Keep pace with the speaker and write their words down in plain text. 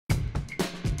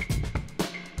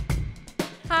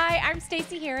Hi, I'm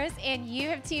Stacy Harris, and you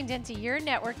have tuned into Your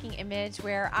Networking Image,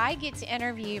 where I get to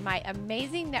interview my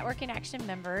amazing Network in Action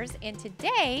members. And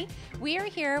today, we are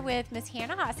here with Miss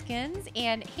Hannah Hoskins,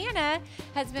 and Hannah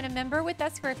has been a member with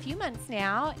us for a few months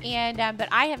now, and but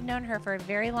I have known her for a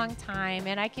very long time,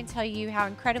 and I can tell you how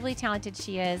incredibly talented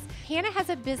she is. Hannah has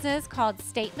a business called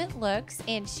Statement Looks,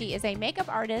 and she is a makeup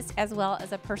artist as well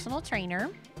as a personal trainer.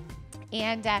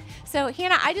 And so,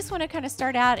 Hannah, I just want to kind of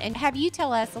start out and have you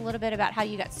tell us a little bit about how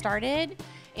you got started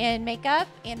in makeup,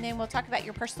 and then we'll talk about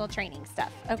your personal training stuff,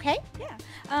 okay?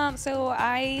 Yeah. So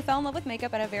I fell in love with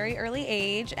makeup at a very early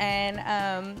age and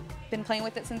been playing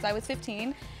with it since I was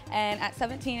 15. And at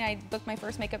 17, I booked my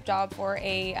first makeup job for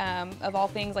a, of all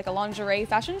things, like a lingerie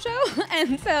fashion show.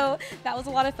 And so that was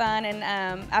a lot of fun. And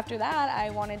after that, I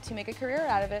wanted to make a career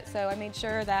out of it. So I made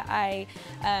sure that I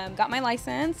got my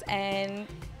license and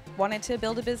wanted to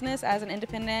build a business as an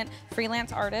independent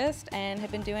freelance artist, and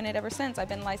have been doing it ever since. I've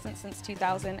been licensed since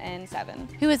 2007.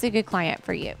 Who is a good client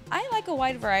for you? I like a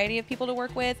wide variety of people to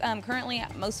work with. Currently,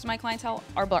 most of my clientele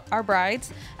are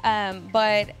brides,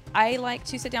 but I like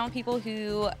to sit down with people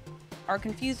who are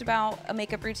confused about a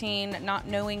makeup routine, not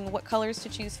knowing what colors to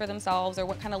choose for themselves or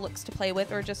what kind of looks to play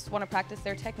with, or just want to practice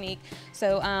their technique.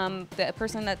 So the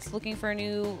person that's looking for a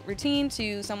new routine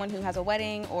to someone who has a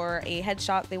wedding or a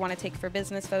headshot they want to take for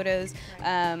business photos,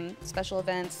 special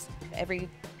events,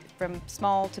 from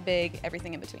small to big,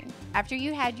 everything in between. After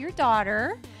you had your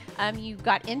daughter, you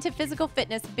got into physical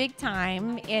fitness big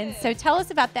time, and so tell us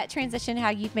about that transition, how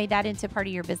you've made that into part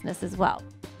of your business as well.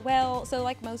 Well, so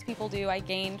like most people do, I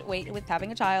gained weight with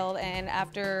having a child, and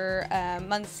after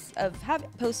months of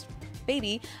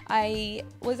post-baby, I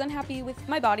was unhappy with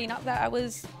my body. Not that I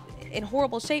was in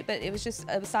horrible shape, but it was just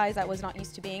a size I was not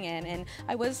used to being in, and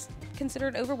I was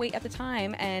considered overweight at the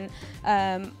time, and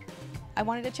I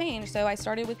wanted to change. So I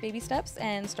started with baby steps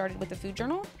and started with the food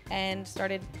journal and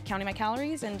started counting my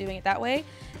calories and doing it that way.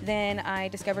 Then I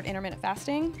discovered intermittent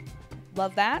fasting.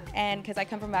 Love that, and because I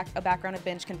come from a background of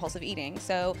binge compulsive eating,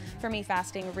 so for me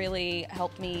fasting really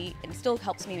helped me and still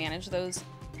helps me manage those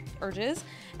urges.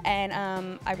 And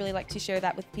I really like to share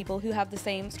that with people who have the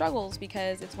same struggles,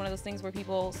 because it's one of those things where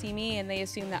people see me and they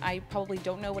assume that I probably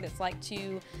don't know what it's like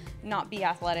to not be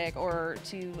athletic or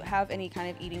to have any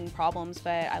kind of eating problems,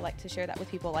 but I like to share that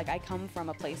with people. Like, I come from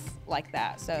a place like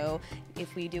that, so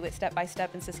if we do it step by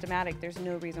step and systematic, there's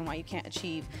no reason why you can't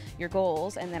achieve your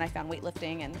goals. And then I found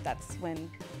weightlifting, and that's when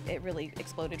it really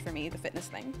exploded for me, the fitness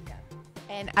thing. Yeah.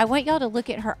 And I want y'all to look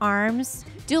at her arms.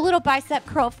 Do a little bicep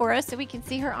curl for us so we can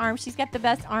see her arms. She's got the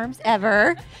best arms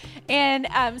ever. And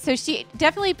so she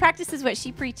definitely practices what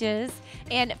she preaches.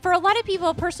 And for a lot of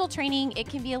people, personal training, it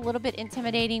can be a little bit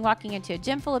intimidating walking into a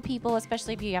gym full of people,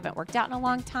 especially if you haven't worked out in a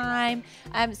long time.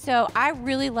 So I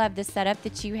really love the setup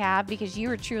that you have, because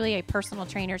you are truly a personal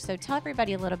trainer. So tell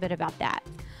everybody a little bit about that.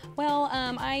 Well,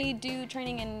 I do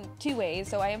training in two ways.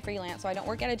 So I am freelance, so I don't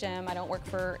work at a gym. I don't work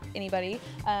for anybody.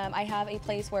 I have a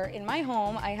place where in my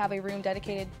home, I have a room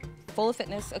dedicated full of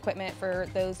fitness equipment for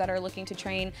those that are looking to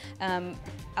train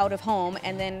out of home.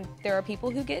 And then there are people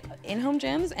who get in-home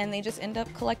gyms and they just end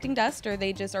up collecting dust, or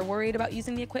they just are worried about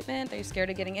using the equipment. They're scared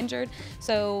of getting injured.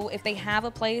 So if they have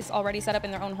a place already set up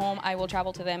in their own home, I will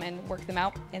travel to them and work them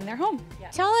out in their home. Yeah.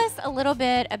 Tell us a little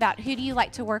bit about who do you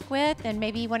like to work with, and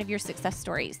maybe one of your success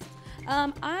stories.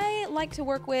 I like to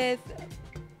work with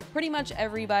pretty much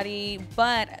everybody,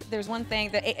 but there's one thing,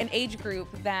 that an age group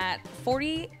that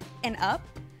 40 and up,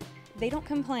 they don't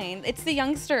complain. It's the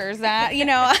youngsters that, you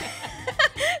know,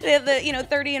 the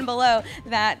 30 and below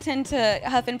that tend to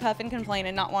huff and puff and complain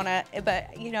and not want to.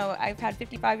 But, you know, I've had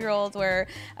 55-year-olds where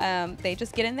they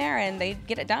just get in there and they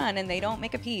get it done and they don't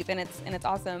make a peep, and it's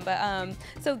awesome. But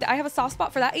so I have a soft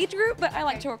spot for that age group, but I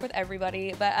like to work with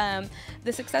everybody. But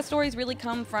the success stories really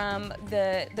come from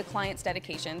the client's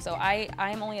dedication. So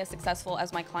I'm only as successful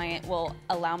as my client will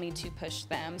allow me to push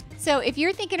them. So if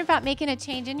you're thinking about making a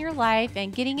change in your life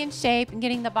and getting in shape and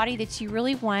getting the body that you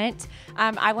really want,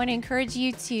 I want to encourage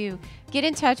you to get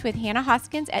in touch with Hannah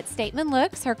Hoskins at Statement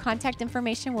Looks. Her contact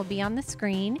information will be on the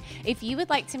screen. If you would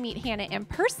like to meet Hannah in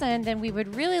person, then we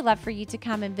would really love for you to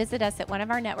come and visit us at one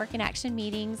of our Network in Action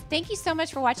meetings. Thank you so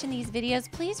much for watching these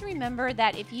videos. Please remember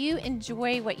that if you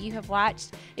enjoy what you have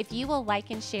watched, if you will like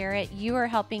and share it, you are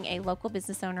helping a local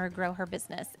business owner grow her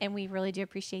business, and we really do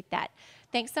appreciate that.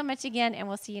 Thanks so much again, and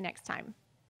we'll see you next time.